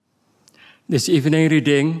This evening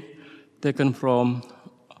reading taken from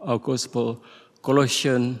our Gospel,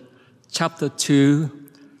 Colossians chapter 2,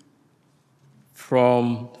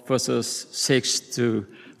 from verses 6 to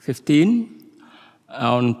 15,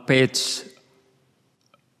 on page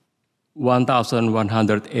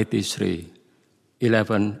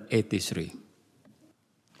 1183.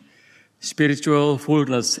 Spiritual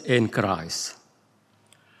fullness in Christ.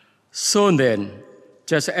 So then,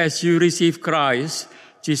 just as you receive Christ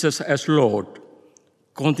Jesus as Lord,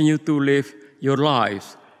 continue to live your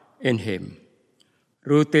lives in Him,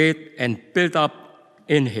 rooted and built up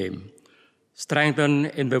in Him,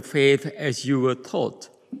 strengthened in the faith as you were taught,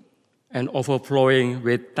 and overflowing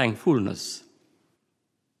with thankfulness.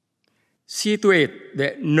 See to it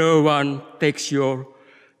that no one takes your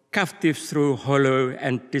captives through hollow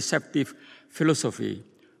and deceptive philosophy,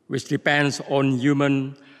 which depends on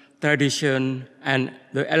human tradition and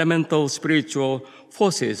the elemental spiritual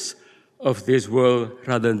forces of this world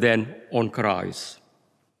rather than on Christ.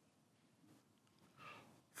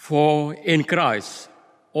 For in Christ,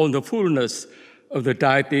 all the fullness of the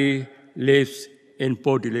deity lives in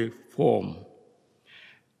bodily form.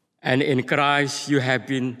 And in Christ you have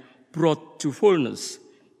been brought to fullness.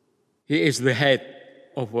 He is the head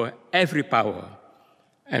over every power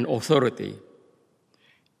and authority.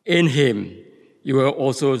 In Him you were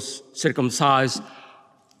also circumcised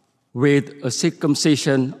with a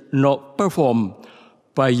circumcision not performed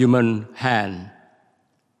by human hand.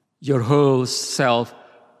 Your whole self,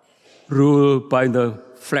 ruled by the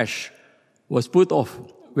flesh, was put off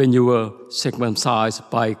when you were circumcised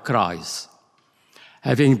by Christ,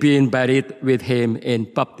 having been buried with Him in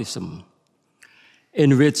baptism,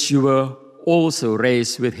 in which you were also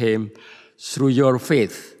raised with Him through your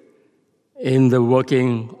faith in the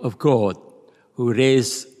working of God, who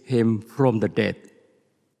raised Him from the dead.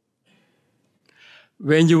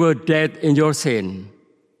 When you were dead in your sin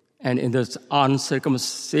and in the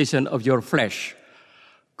uncircumcision of your flesh,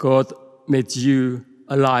 God made you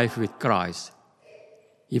alive with Christ.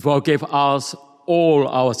 He forgave us all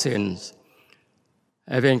our sins,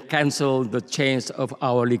 having canceled the chains of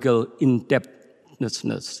our legal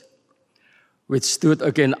indebtedness, which stood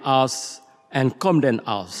against us and condemned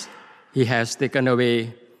us. He has taken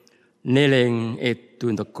away, nailing it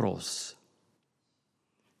to the cross.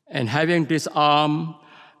 And having disarmed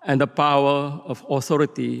and the power of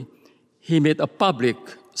authority, He made a public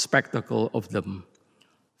spectacle of them,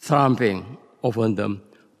 triumphing over them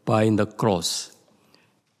by the cross.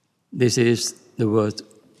 This is the word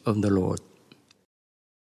of the Lord.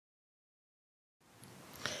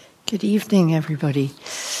 Good evening, everybody.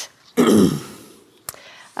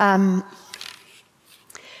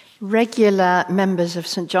 Regular members of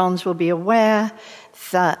St. John's will be aware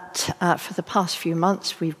that for the past few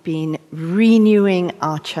months we've been renewing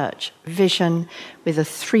our church vision with a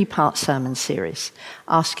 3-part sermon series,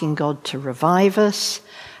 asking God to revive us,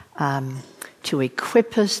 to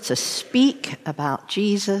equip us to speak about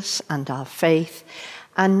Jesus and our faith.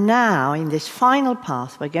 And now, in this final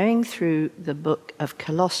path, we're going through the book of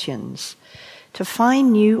Colossians to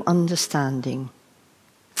find new understanding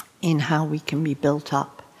in how we can be built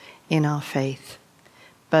up in our faith,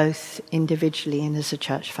 both individually and as a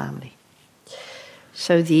church family.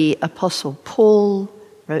 So the Apostle Paul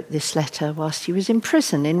wrote this letter whilst he was in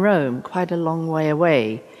prison in Rome, quite a long way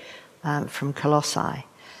away from Colossae.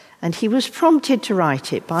 And he was prompted to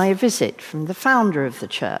write it by a visit from the founder of the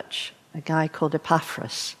church, a guy called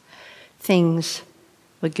Epaphras. Things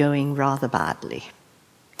were going rather badly.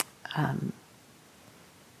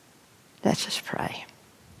 Let us pray.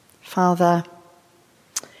 Father,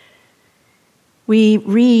 we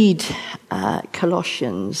read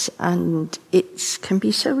Colossians, and it can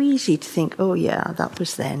be so easy to think, oh yeah, that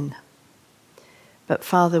was then. But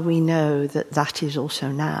Father, we know that that is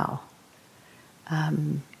also now.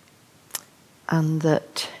 And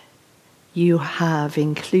that you have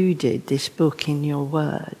included this book in your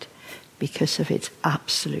word because of its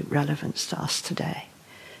absolute relevance to us today.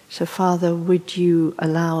 So Father, would you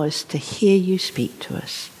allow us to hear you speak to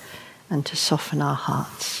us and to soften our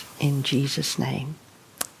hearts in Jesus' name.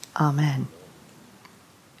 Amen.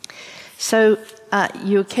 So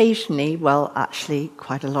you occasionally, well, actually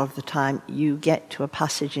quite a lot of the time, you get to a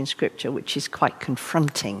passage in Scripture which is quite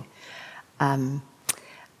confronting. And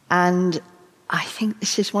I think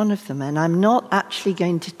this is one of them, and I'm not actually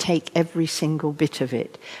going to take every single bit of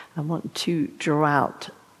it. I want to draw out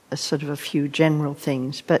a sort of a few general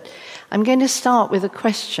things, but I'm going to start with a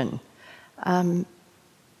question,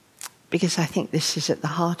 because I think this is at the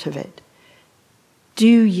heart of it. Do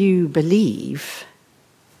you believe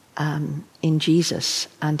in Jesus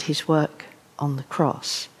and his work on the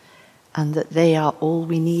cross and that they are all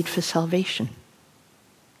we need for salvation.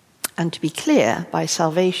 And to be clear, by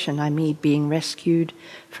salvation I mean being rescued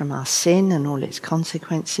from our sin and all its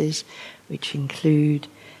consequences, which include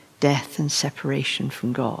death and separation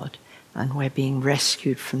from God. And we're being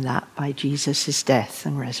rescued from that by Jesus' death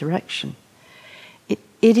and resurrection.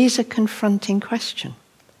 It is a confronting question.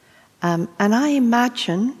 And I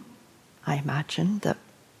imagine that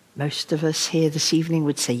most of us here this evening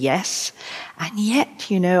would say yes. And yet,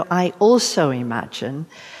 I also imagine,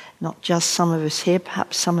 not just some of us here,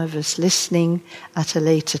 perhaps some of us listening at a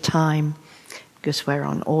later time, because we're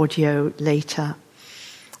on audio later,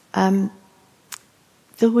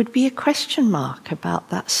 there would be a question mark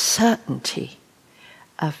about that certainty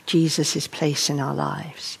of Jesus' place in our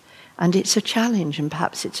lives. And it's a challenge, and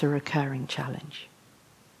perhaps it's a recurring challenge.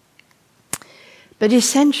 But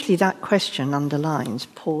essentially that question underlines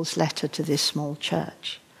Paul's letter to this small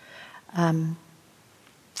church. And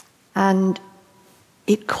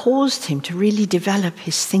it caused him to really develop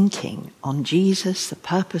his thinking on Jesus, the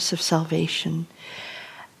purpose of salvation.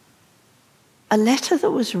 A letter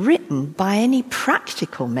that was written by any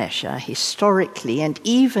practical measure, historically, and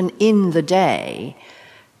even in the day,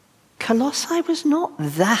 Colossae was not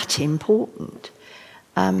that important.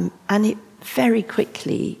 And it very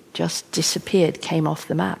quickly just disappeared, came off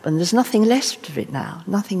the map. And there's nothing left of it now,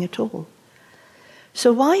 nothing at all.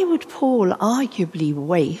 So why would Paul arguably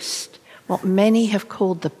waste what many have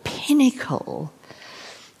called the pinnacle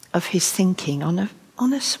of his thinking on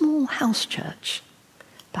a small house church?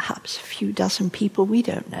 Perhaps a few dozen people, we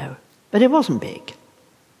don't know. But it wasn't big.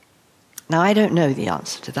 Now, I don't know the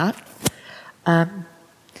answer to that.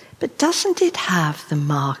 But doesn't it have the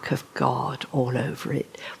mark of God all over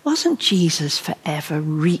it? Wasn't Jesus forever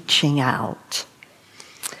reaching out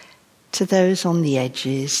to those on the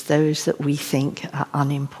edges, those that we think are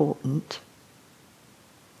unimportant?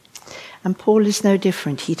 And Paul is no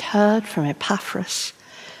different. He'd heard from Epaphras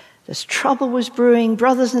as trouble was brewing,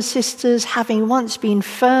 brothers and sisters, having once been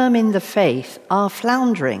firm in the faith, are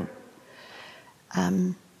floundering.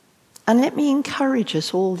 And let me encourage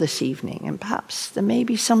us all this evening, and perhaps there may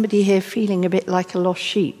be somebody here feeling a bit like a lost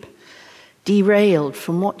sheep, derailed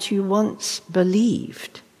from what you once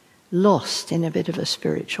believed, lost in a bit of a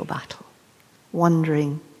spiritual battle,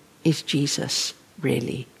 wondering, is Jesus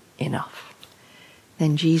really enough?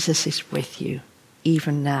 Then Jesus is with you,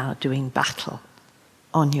 even now doing battle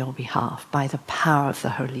on your behalf by the power of the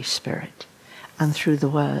Holy Spirit and through the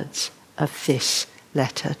words of this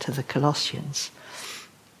letter to the Colossians.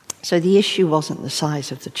 So the issue wasn't the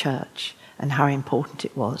size of the church and how important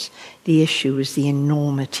it was. The issue was the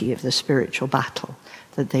enormity of the spiritual battle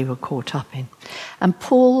that they were caught up in. And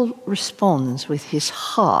Paul responds with his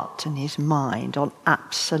heart and his mind on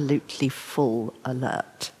absolutely full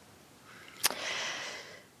alert.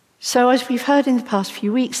 So as we've heard in the past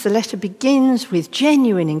few weeks, the letter begins with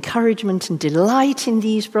genuine encouragement and delight in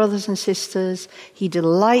these brothers and sisters. He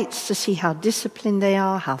delights to see how disciplined they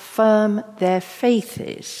are, how firm their faith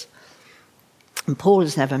is. And Paul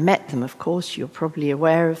has never met them, of course, you're probably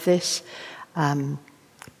aware of this.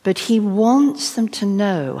 But he wants them to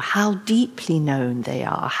know how deeply known they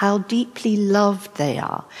are, how deeply loved they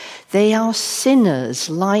are. They are sinners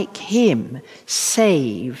like him,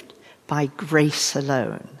 saved by grace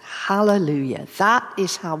alone. Hallelujah. That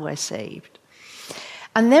is how we're saved.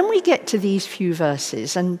 And then we get to these few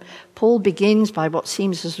verses, and Paul begins by what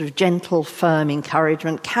seems a sort of gentle, firm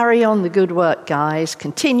encouragement. Carry on the good work, guys.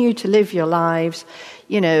 Continue to live your lives,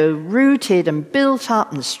 rooted and built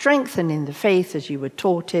up and strengthened in the faith as you were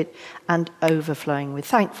taught it, and overflowing with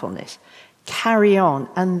thankfulness. Carry on.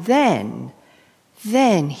 And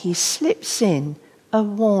then he slips in a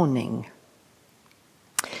warning.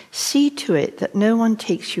 See to it that no one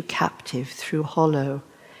takes you captive through hollow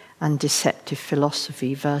and deceptive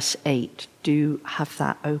philosophy. Verse 8, do have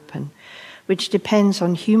that open, which depends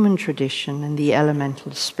on human tradition and the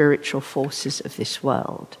elemental spiritual forces of this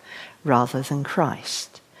world, rather than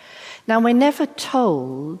Christ. Now, we're never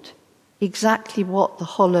told exactly what the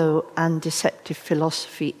hollow and deceptive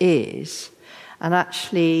philosophy is, and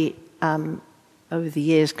actually, over the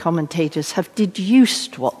years, commentators have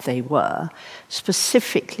deduced what they were,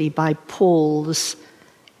 specifically by Paul's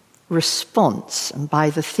response and by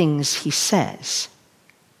the things he says.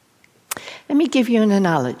 Let me give you an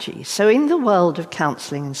analogy. So in the world of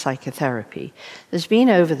counseling and psychotherapy, there's been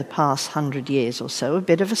over the past 100 years or so a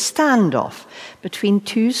bit of a standoff between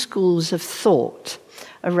two schools of thought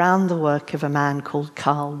around the work of a man called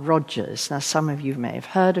Carl Rogers. Now, some of you may have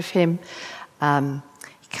heard of him.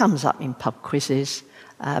 He comes up in pub quizzes,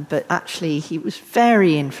 but actually he was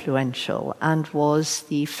very influential and was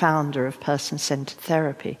the founder of person-centered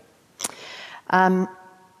therapy. Often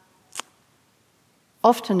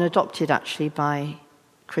adopted actually by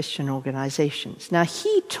Christian organizations. Now,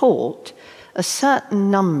 he taught a certain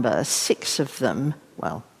number, 6 of them,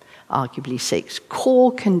 well, arguably 6,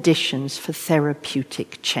 core conditions for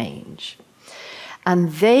therapeutic change.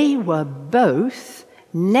 And they were both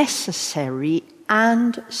necessary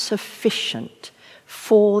and sufficient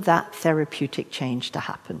for that therapeutic change to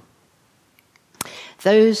happen.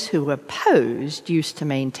 Those who were opposed used to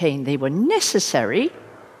maintain they were necessary,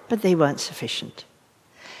 but they weren't sufficient.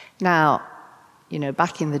 Now,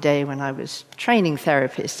 back in the day when I was training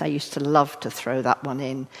therapists, I used to love to throw that one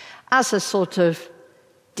in as a sort of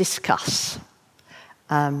discuss.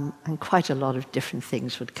 And quite a lot of different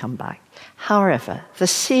things would come back. However, the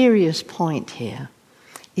serious point here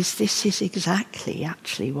is this is exactly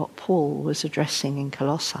actually what Paul was addressing in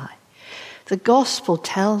Colossae. The gospel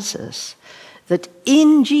tells us that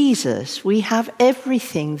in Jesus we have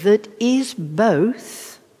everything that is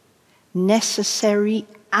both necessary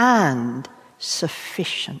and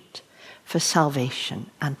sufficient for salvation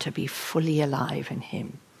and to be fully alive in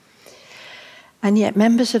him. And yet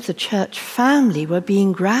members of the church family were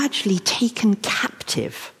being gradually taken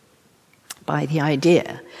captive by the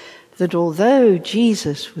idea that although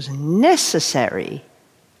Jesus was necessary,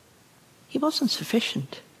 he wasn't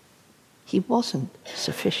sufficient. He wasn't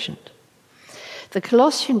sufficient. The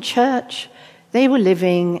Colossian church, they were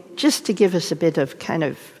living, just to give us a bit of kind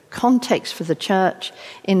of context for the church,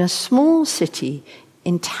 in a small city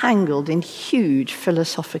entangled in huge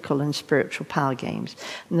philosophical and spiritual power games.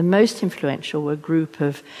 And the most influential were a group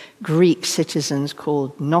of Greek citizens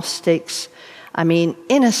called Gnostics. I mean,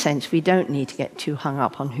 in a sense, we don't need to get too hung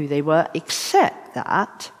up on who they were, except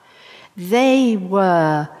that they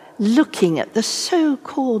were looking at the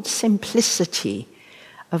so-called simplicity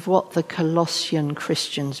of what the Colossian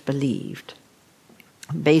Christians believed.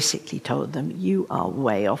 Basically told them, you are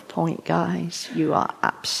way off point, guys. You are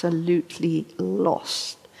absolutely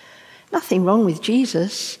lost. Nothing wrong with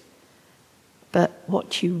Jesus, but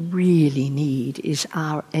what you really need is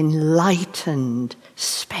our enlightened,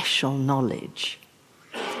 special knowledge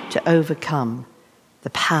to overcome the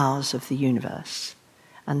powers of the universe.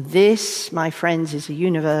 And this, my friends, is a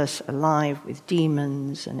universe alive with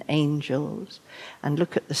demons and angels. And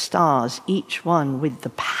look at the stars, each one with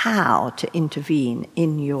the power to intervene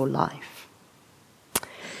in your life.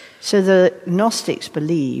 So the Gnostics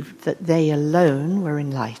believed that they alone were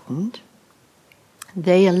enlightened.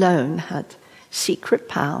 They alone had secret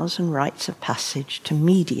powers and rites of passage to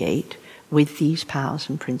mediate with these powers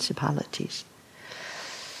and principalities.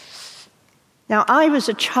 Now, I was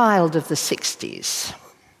a child of the 60s. A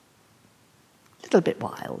little bit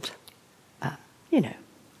wild,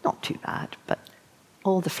 not too bad, but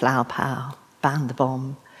all the flower power, banned the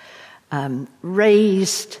bomb,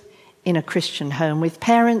 raised in a Christian home with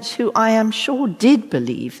parents who I am sure did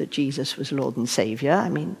believe that Jesus was Lord and Savior. I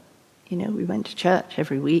mean, we went to church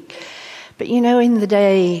every week. But, in the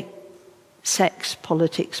day, sex,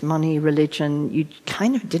 politics, money, religion, you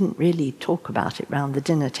kind of didn't really talk about it round the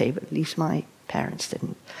dinner table. At least my parents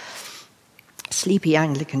didn't. Sleepy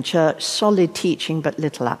Anglican church, solid teaching but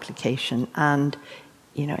little application. And,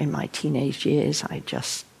 in my teenage years, I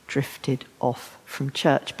just drifted off from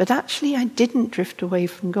church. But actually, I didn't drift away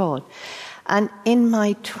from God. And in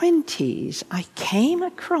my 20s, I came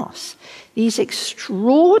across these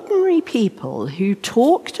extraordinary people who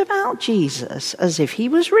talked about Jesus as if he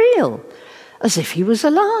was real, as if he was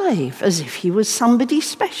alive, as if he was somebody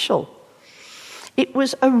special. It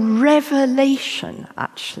was a revelation,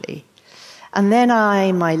 actually. And then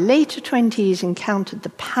my later 20s, encountered the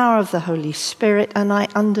power of the Holy Spirit, and I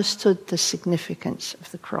understood the significance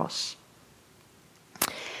of the cross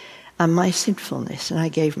and my sinfulness, and I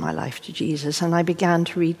gave my life to Jesus, and I began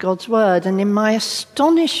to read God's word, and in my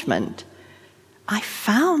astonishment, I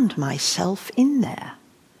found myself in there.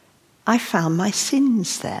 I found my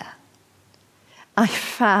sins there. I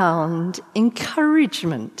found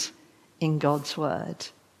encouragement in God's word.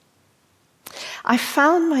 I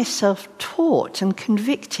found myself taught and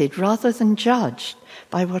convicted rather than judged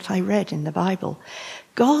by what I read in the Bible.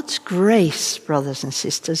 God's grace, brothers and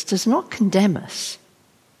sisters, does not condemn us,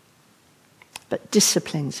 but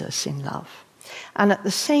disciplines us in love. And at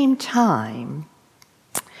the same time,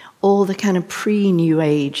 all the kind of pre-New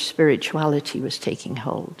Age spirituality was taking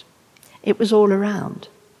hold. It was all around.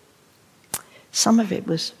 Some of it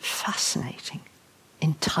was fascinating,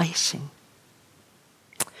 enticing.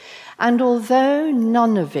 And although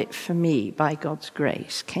none of it for me, by God's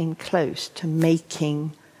grace, came close to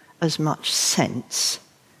making as much sense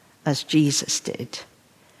as Jesus did,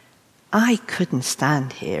 I couldn't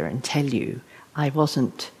stand here and tell you I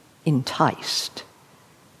wasn't enticed.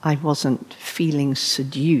 I wasn't feeling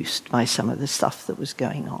seduced by some of the stuff that was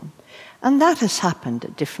going on. And that has happened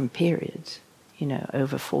at different periods,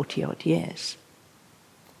 over 40-odd years.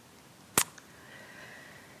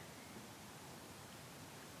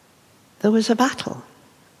 There was a battle,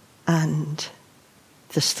 and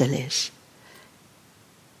there still is.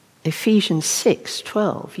 Ephesians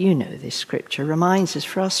 6:12, you know this scripture, reminds us,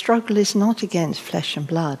 for our struggle is not against flesh and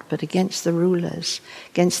blood, but against the rulers,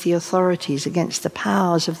 against the authorities, against the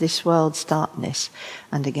powers of this world's darkness,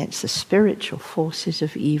 and against the spiritual forces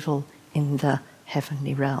of evil in the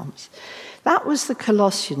heavenly realms. That was the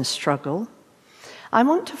Colossian struggle. I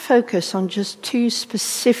want to focus on just two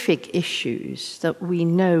specific issues that we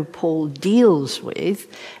know Paul deals with,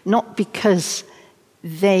 not because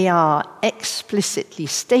they are explicitly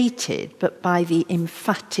stated, but by the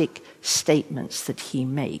emphatic statements that he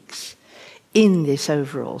makes in this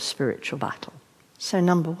overall spiritual battle. So,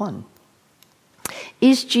 number one,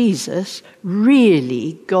 is Jesus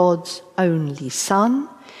really God's only Son?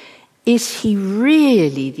 Is he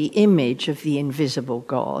really the image of the invisible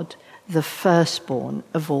God, the firstborn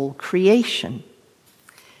of all creation?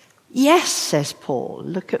 Yes, says Paul.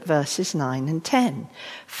 Look at verses 9 and 10.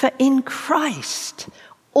 For in Christ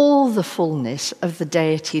all the fullness of the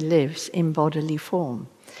deity lives in bodily form,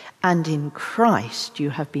 and in Christ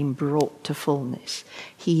you have been brought to fullness.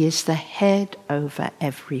 He is the head over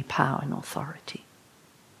every power and authority.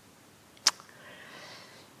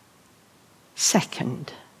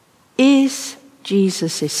 Second, is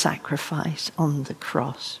Jesus' sacrifice on the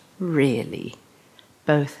cross really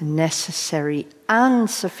both necessary and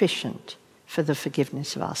sufficient for the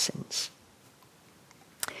forgiveness of our sins?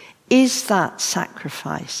 Is that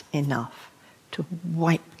sacrifice enough to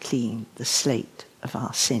wipe clean the slate of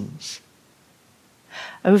our sins?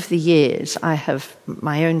 Over the years,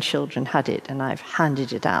 my own children had it, and I've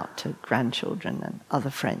handed it out to grandchildren and other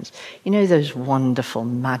friends. You know those wonderful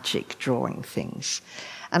magic drawing things?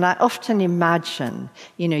 And I often imagine,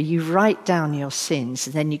 you write down your sins,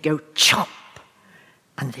 and then you go chomp,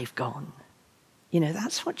 and they've gone.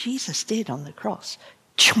 That's what Jesus did on the cross.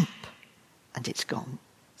 Chomp, and it's gone.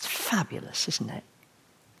 It's fabulous, isn't it?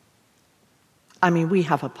 I mean, we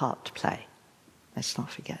have a part to play. Let's not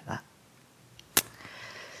forget that.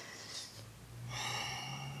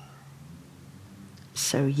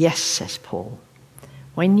 So yes, says Paul,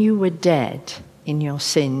 when you were dead in your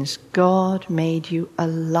sins, God made you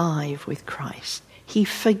alive with Christ. He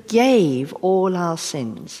forgave all our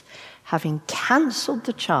sins, having cancelled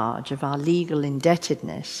the charge of our legal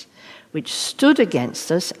indebtedness, which stood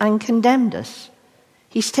against us and condemned us.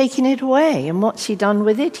 He's taken it away, and what's he done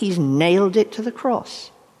with it? He's nailed it to the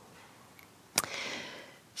cross.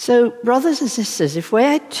 So, brothers and sisters, if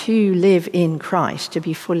we're to live in Christ, to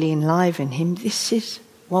be fully alive in him, this is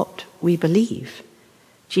what we believe.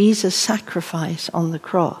 Jesus' sacrifice on the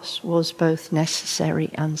cross was both necessary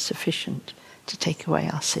and sufficient to take away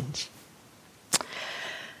our sins.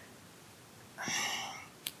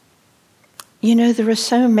 There are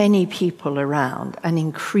so many people around, and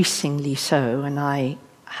increasingly so, and I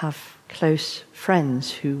have close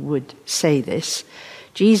friends who would say this.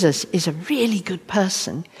 Jesus is a really good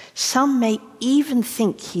person. Some may even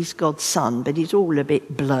think he's God's son, but it's all a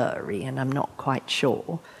bit blurry, and I'm not quite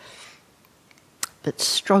sure. But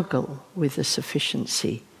struggle with the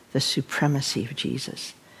sufficiency, the supremacy of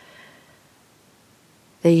Jesus.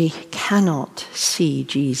 They cannot see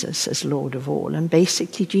Jesus as Lord of all, and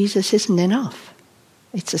basically Jesus isn't enough.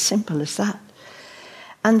 It's as simple as that.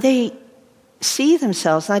 And they see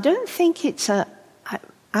themselves, and I don't think it's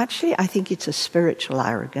I think it's a spiritual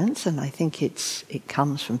arrogance, and I think it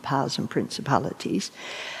comes from powers and principalities,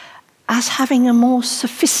 as having a more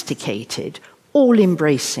sophisticated,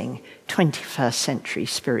 all-embracing 21st century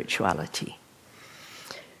spirituality,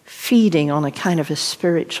 feeding on a kind of a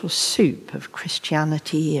spiritual soup of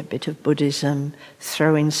Christianity, a bit of Buddhism,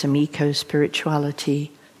 throw in some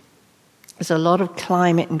eco-spirituality. There's a lot of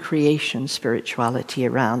climate and creation spirituality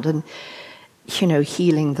around, and,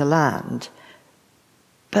 healing the land.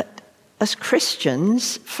 But as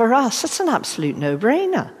Christians, for us, that's an absolute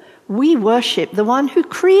no-brainer. We worship the one who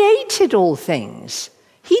created all things.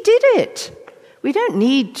 He did it. We don't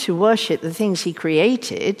need to worship the things he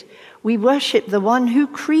created. We worship the one who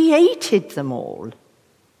created them all.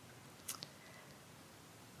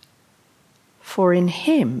 For in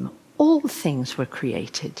him all things were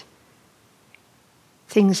created.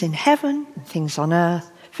 Things in heaven and things on earth,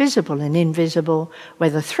 visible and invisible,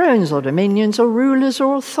 whether thrones or dominions or rulers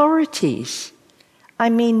or authorities. I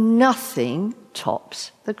mean, nothing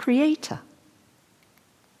tops the Creator.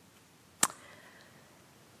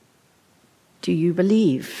 Do you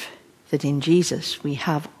believe that in Jesus we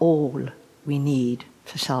have all we need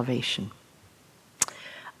for salvation?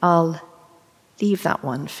 I'll leave that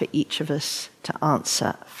one for each of us to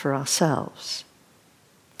answer for ourselves.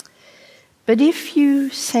 But if you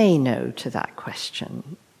say no to that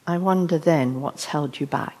question, I wonder then what's held you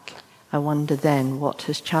back. I wonder then what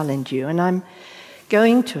has challenged you. And I'm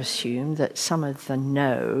going to assume that some of the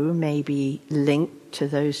no may be linked to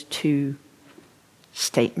those two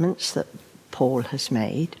statements that Paul has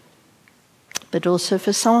made. But also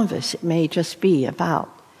for some of us, it may just be about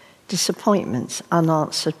disappointments,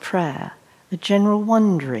 unanswered prayer, a general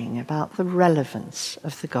wondering about the relevance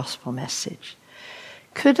of the gospel message.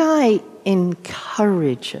 Could I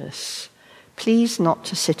encourage us, please not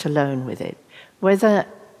to sit alone with it, whether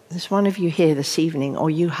there's one of you here this evening or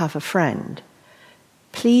you have a friend,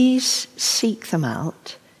 please seek them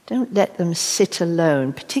out. Don't let them sit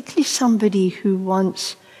alone, particularly somebody who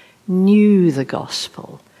once knew the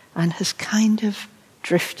gospel and has kind of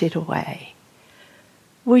drifted away.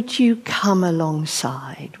 Would you come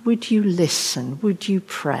alongside? Would you listen? Would you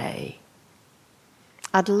pray?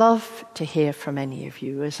 I'd love to hear from any of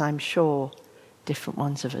you, as I'm sure different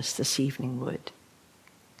ones of us this evening would.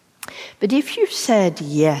 But if you said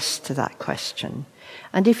yes to that question,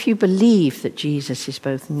 and if you believe that Jesus is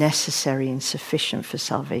both necessary and sufficient for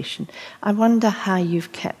salvation, I wonder how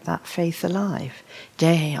you've kept that faith alive,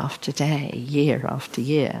 day after day, year after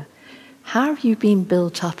year. How have you been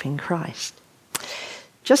built up in Christ?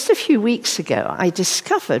 Just a few weeks ago, I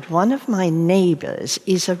discovered one of my neighbours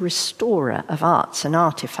is a restorer of arts and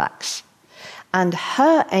artifacts. And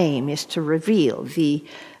her aim is to reveal the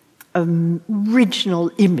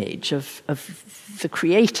original image of the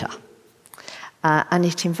creator. And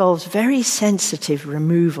it involves very sensitive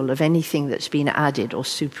removal of anything that's been added or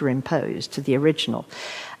superimposed to the original.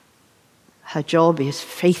 Her job is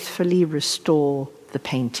faithfully restore the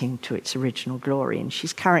painting to its original glory. And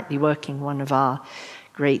she's currently working one of our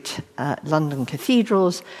great London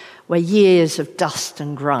cathedrals where years of dust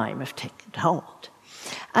and grime have taken hold.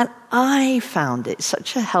 And I found it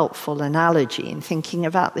such a helpful analogy in thinking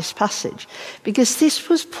about this passage, because this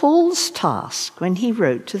was Paul's task when he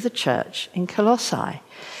wrote to the church in Colossae.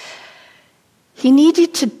 He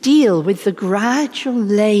needed to deal with the gradual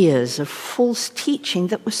layers of false teaching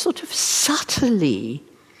that were sort of subtly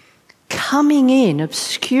coming in,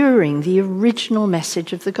 obscuring the original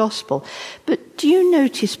message of the gospel. But do you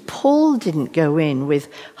notice Paul didn't go in with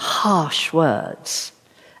harsh words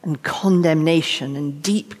and condemnation and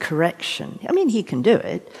deep correction? I mean, he can do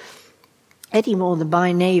it. Any more than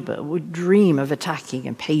my neighbour would dream of attacking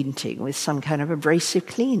and painting with some kind of abrasive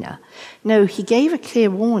cleaner. No, he gave a clear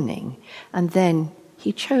warning, and then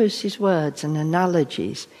he chose his words and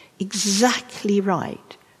analogies exactly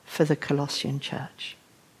right for the Colossian church.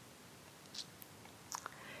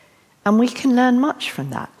 And we can learn much from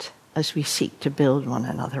that as we seek to build one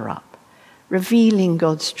another up, revealing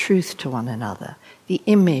God's truth to one another, the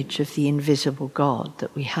image of the invisible God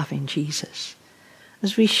that we have in Jesus.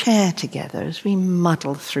 As we share together, as we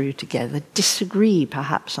muddle through together, disagree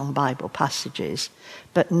perhaps on Bible passages,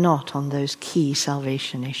 but not on those key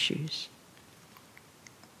salvation issues.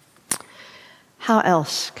 How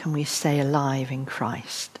else can we stay alive in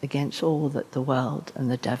Christ against all that the world and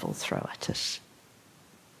the devil throw at us?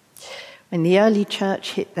 When the early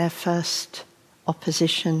church hit their first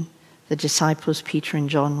opposition, the disciples Peter and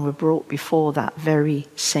John were brought before that very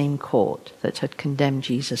same court that had condemned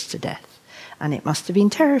Jesus to death. And it must have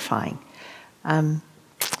been terrifying.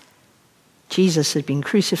 Jesus had been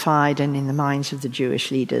crucified, and in the minds of the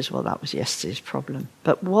Jewish leaders, well, that was yesterday's problem.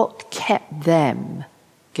 But what kept them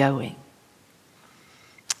going?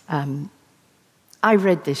 I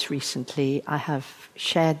read this recently. I have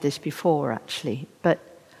shared this before, actually. But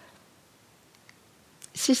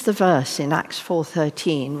this is the verse in Acts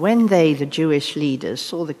 4:13. When they, the Jewish leaders,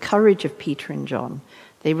 saw the courage of Peter and John,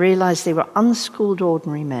 they realized they were unschooled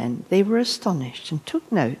ordinary men. They were astonished and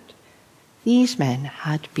took note. These men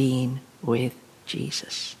had been with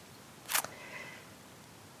Jesus.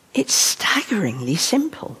 It's staggeringly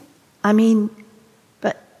simple. I mean,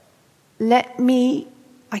 but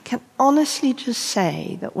I can honestly just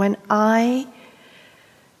say that when I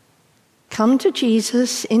come to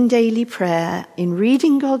Jesus in daily prayer, in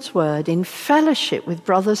reading God's word, in fellowship with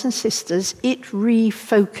brothers and sisters, it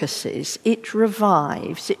refocuses, it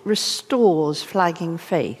revives, it restores flagging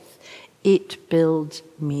faith. It builds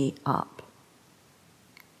me up.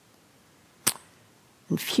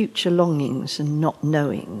 And future longings and not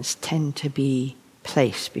knowings tend to be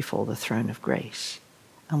placed before the throne of grace.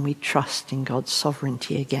 And we trust in God's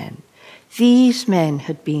sovereignty again. These men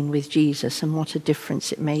had been with Jesus, and what a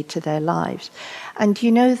difference it made to their lives. And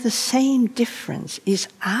you know, the same difference is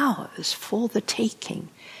ours for the taking.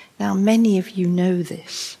 Now, many of you know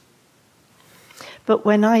this. But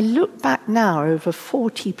when I look back now over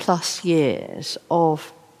 40 plus years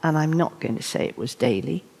of, and I'm not going to say it was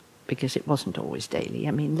daily, because it wasn't always daily.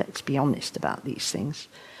 I mean, let's be honest about these things.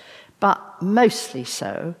 But mostly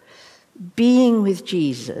so, being with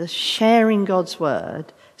Jesus, sharing God's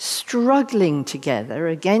word, struggling together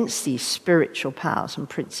against these spiritual powers and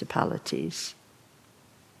principalities,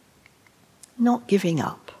 not giving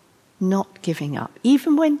up.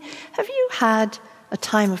 Even when, have you had a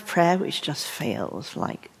time of prayer which just feels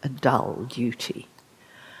like a dull duty?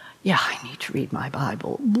 Yeah, I need to read my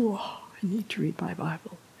Bible.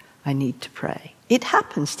 I need to pray. It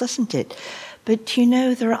happens, doesn't it? But you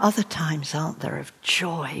know, there are other times, aren't there, of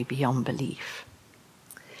joy beyond belief.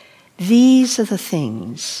 These are the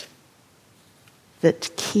things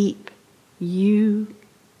that keep you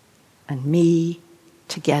and me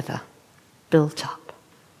together, built up,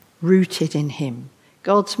 rooted in him.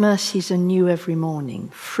 God's mercies are new every morning,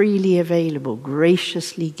 freely available,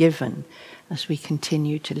 graciously given as we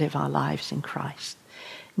continue to live our lives in Christ.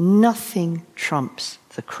 Nothing trumps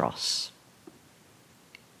the cross.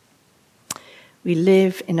 We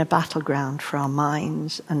live in a battleground for our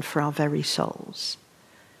minds and for our very souls.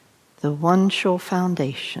 The one sure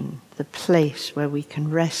foundation, the place where we can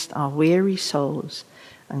rest our weary souls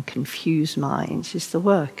and confused minds, is the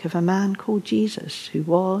work of a man called Jesus, who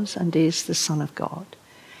was and is the Son of God,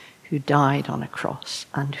 who died on a cross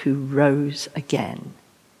and who rose again,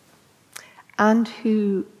 and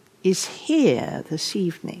who is here this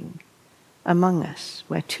evening among us,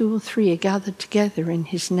 where 2 or 3 are gathered together in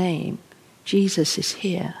his name. Jesus is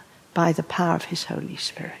here by the power of his Holy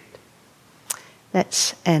Spirit.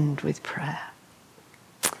 Let's end with prayer.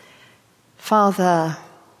 Father,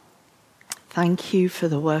 thank you for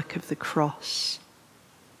the work of the cross.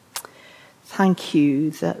 Thank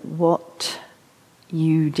you that what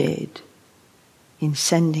you did in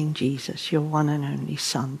sending Jesus, your one and only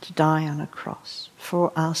Son, to die on a cross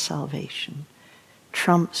for our salvation,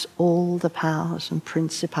 trumps all the powers and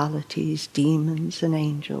principalities, demons and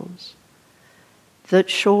angels, that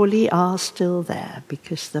surely are still there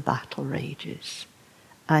because the battle rages.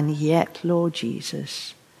 And yet, Lord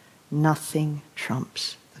Jesus, nothing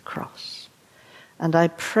trumps the cross. And I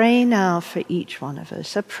pray now for each one of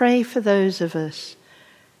us. I pray for those of us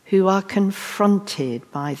who are confronted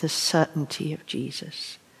by the certainty of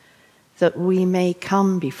Jesus, that we may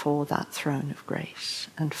come before that throne of grace.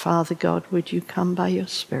 And Father God, would you come by your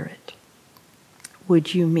Spirit?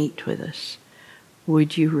 Would you meet with us?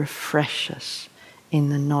 Would you refresh us in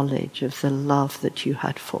the knowledge of the love that you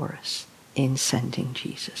had for us in sending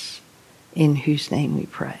Jesus, in whose name we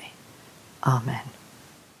pray. Amen.